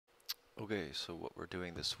Okay, so what we're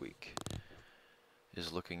doing this week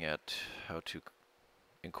is looking at how to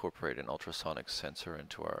incorporate an ultrasonic sensor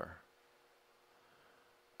into our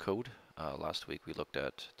code. Last week we looked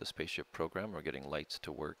at the spaceship program. We're getting lights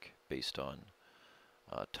to work based on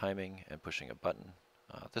timing and pushing a button.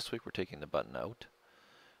 This week we're taking the button out,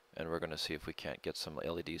 and we're going to see if we can't get some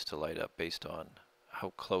LEDs to light up based on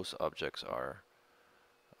how close objects are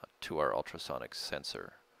to our ultrasonic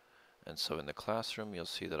sensor. And so in the classroom you'll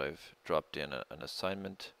see that I've dropped in an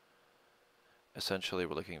assignment. Essentially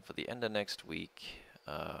we're looking for the end of next week.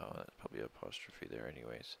 Probably an apostrophe there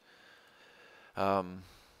anyways.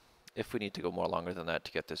 If we need to go more longer than that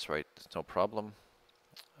to get this right, it's no problem.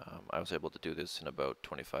 I was able to do this in about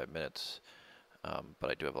 25 minutes, but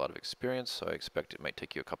I do have a lot of experience, so I expect it might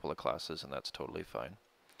take you a couple of classes, and that's totally fine.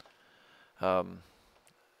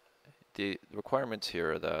 The requirements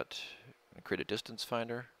here are that you create a distance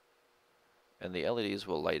finder, and the LEDs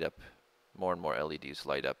will light up, more and more LEDs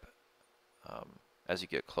light up as you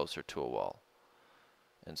get closer to a wall.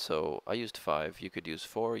 And so I used 5, you could use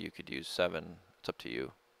 4, you could use 7, it's up to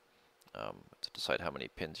you to decide how many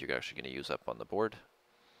pins you're actually going to use up on the board.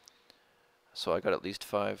 So I got at least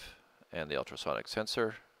 5 and the ultrasonic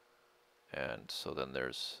sensor, and so then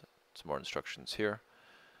there's some more instructions here.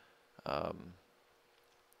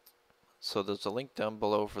 So there's a link down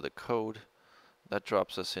below for the code that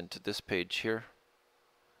drops us into this page here,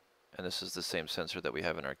 and this is the same sensor that we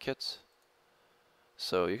have in our kits.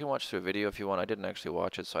 So you can watch through a video if you want. I didn't actually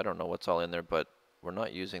watch it, so I don't know what's all in there, but we're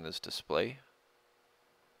not using this display.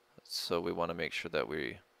 So we want to make sure that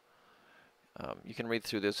you can read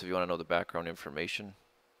through this if you want to know the background information.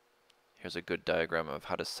 Here's a good diagram of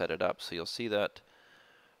how to set it up. So you'll see that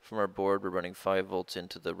from our board we're running 5 volts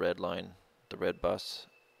into the red line, the red bus,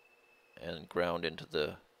 and ground into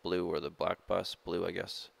the blue or the black bus, blue I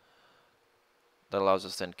guess. That allows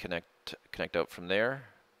us then connect out from there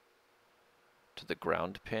to the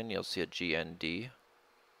ground pin. You'll see a GND.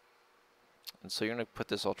 And so you're going to put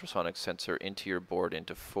this ultrasonic sensor into your board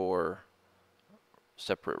into 4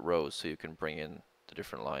 separate rows so you can bring in the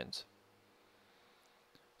different lines.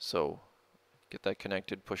 So get that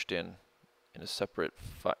connected, pushed in in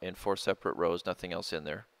 4 separate rows, nothing else in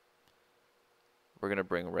there. We're going to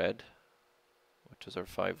bring red, which is our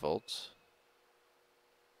 5 volts,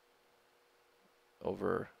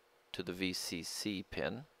 over to the VCC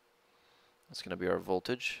pin. That's going to be our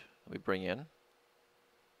voltage that we bring in,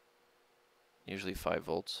 usually 5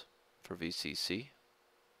 volts for VCC.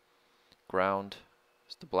 Ground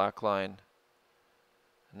is the black line.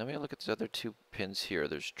 And then we look at these other 2 pins here.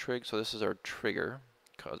 There's trig, so this is our trigger,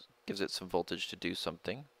 gives it some voltage to do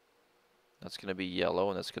something. That's going to be yellow,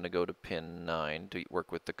 and that's going to go to pin 9 to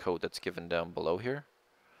work with the code that's given down below here.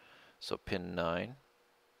 So pin 9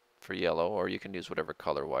 for yellow, or you can use whatever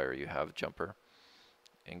color wire you have, jumper.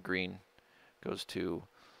 And green goes to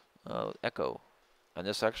echo. And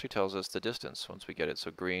this actually tells us the distance once we get it. So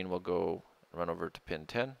green will go run over to pin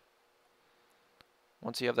 10.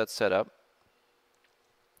 Once you have that set up,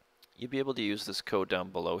 you'll be able to use this code down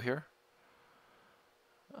below here.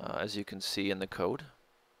 As you can see in the code,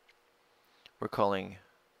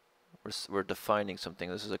 we're defining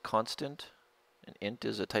something. This is a constant. An int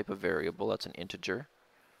is a type of variable. That's an integer.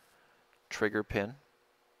 Trigger pin,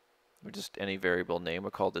 or just any variable name.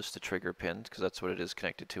 We'll call this the trigger pin because that's what it is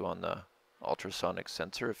connected to on the ultrasonic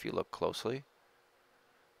sensor if you look closely.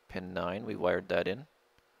 Pin 9, we wired that in.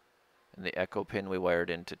 And the echo pin we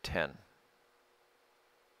wired into 10.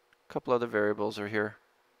 A couple other variables are here.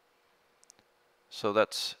 So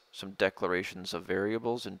that's some declarations of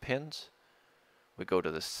variables and pins. We go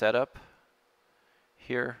to the setup.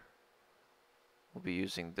 Here we'll be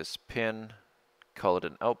using this pin, call it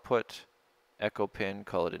an output, echo pin,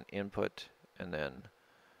 call it an input, and then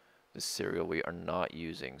this serial we are not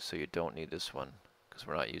using, so you don't need this one because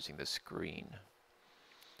we're not using the screen.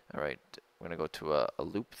 Alright, we're going to go to a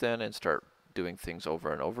loop then and start doing things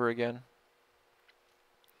over and over again.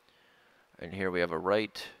 And here we have a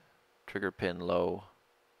write, trigger pin low,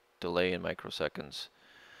 delay in microseconds.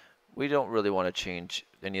 We don't really want to change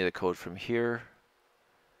any of the code from here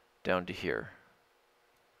down to here.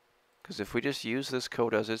 Because if we just use this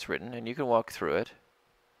code as it's written, and you can walk through it,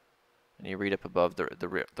 and you read up above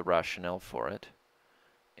the rationale for it,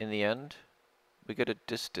 in the end, we get a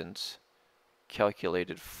distance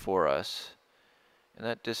calculated for us, and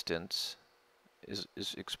that distance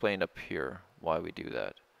is explained up here why we do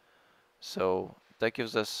that. So that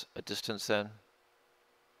gives us a distance then.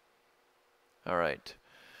 Alright.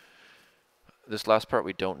 This last part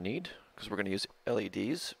we don't need because we're going to use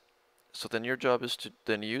LEDs. So then your job is to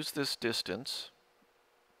then use this distance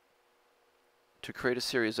to create a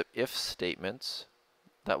series of if statements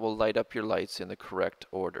that will light up your lights in the correct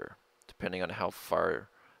order, depending on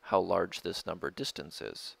how large this number distance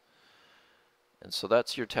is. And so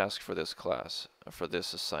that's your task for this class, for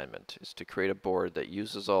this assignment, is to create a board that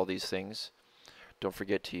uses all these things. Don't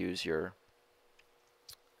forget to use your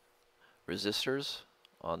resistors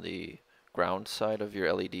on the ground side of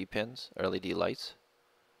your LED pins, or LED lights.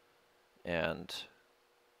 And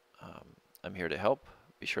I'm here to help.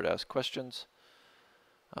 Be sure to ask questions.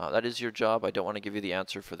 That is your job. I don't want to give you the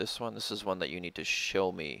answer for this one. This is one that you need to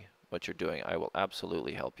show me what you're doing. I will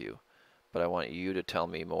absolutely help you, but I want you to tell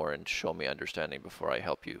me more and show me understanding before I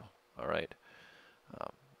help you. All right?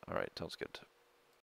 All right, sounds good.